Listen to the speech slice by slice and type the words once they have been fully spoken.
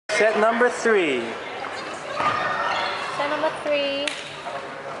Set number 3. Set number 3. A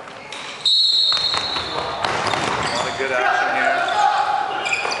lot of good action here.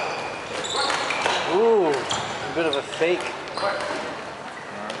 Ooh, a bit of a fake.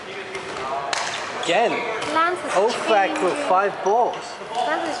 Again, OFAK with 5 balls.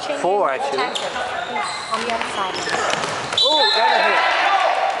 4 actually. On the other side. Oh, and a hit.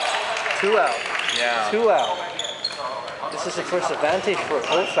 2 out. Yeah. 2 out. This is the first advantage for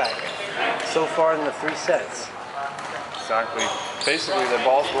OFAK so far in the 3 sets. Exactly. Basically, the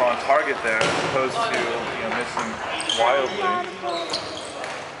balls were on target there as opposed to missing wildly.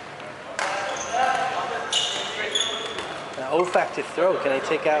 Now OFAK to throw. Can they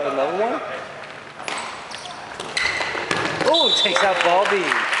take out another one? Oh, takes out Bobby.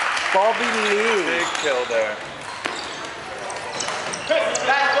 Bobby Lee. Big kill there.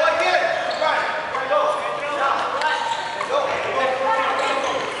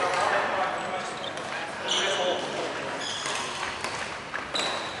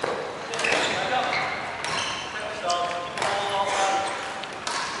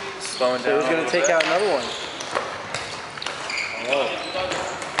 Slowing down. So he's going to take out another one. Oh,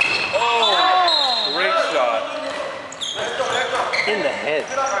 great shot. In the head.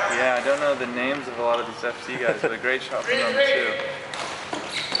 Yeah, I don't know the names of a lot of these FC guys, but a great shot from them too.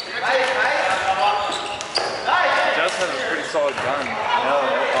 He does have a pretty solid gun. No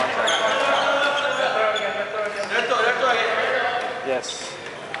contact. Yes.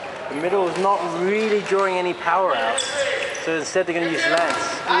 The middle is not really drawing any power out. So instead they're going to use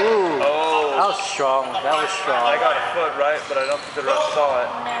lance. Ooh. Oh. That was strong. That was strong. I got a foot right, but I don't think the ref saw it.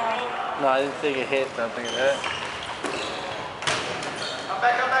 No, I didn't think it hit. Don't think it hit.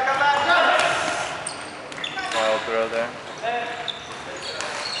 Wild throw there.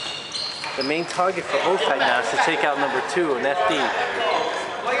 The main target for OFAK now is to take out number 2, an FD.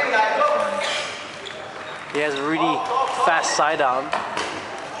 He has a really fast sidearm.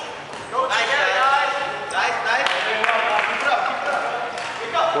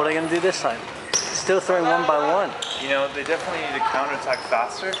 What are they going to do this time? Still throwing 1 by 1. You know, they definitely need to counterattack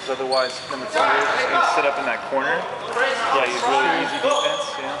faster, because otherwise number 2 is going to sit up in that corner. Yeah, he's really easy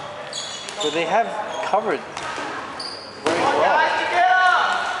defense, But they have covered very well.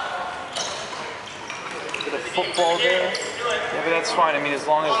 Bit of football there. Yeah, but that's fine. I mean, as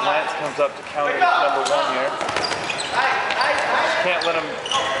long as Lance comes up to counter number 1 here. Just can't let him.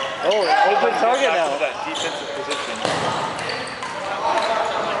 Oh, open target now. That defensive position.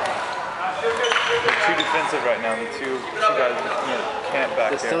 They're too defensive right now. The two guys can't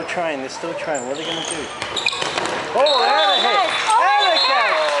back They're there. still trying. They're still trying. What are they going to do? Oh, and a hit. And a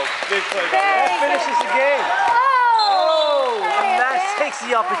catch. Oh, big play. That finishes the game. Oh, and Lance takes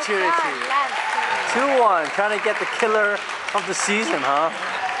the opportunity. 2-1, trying to get the killer of the season, huh?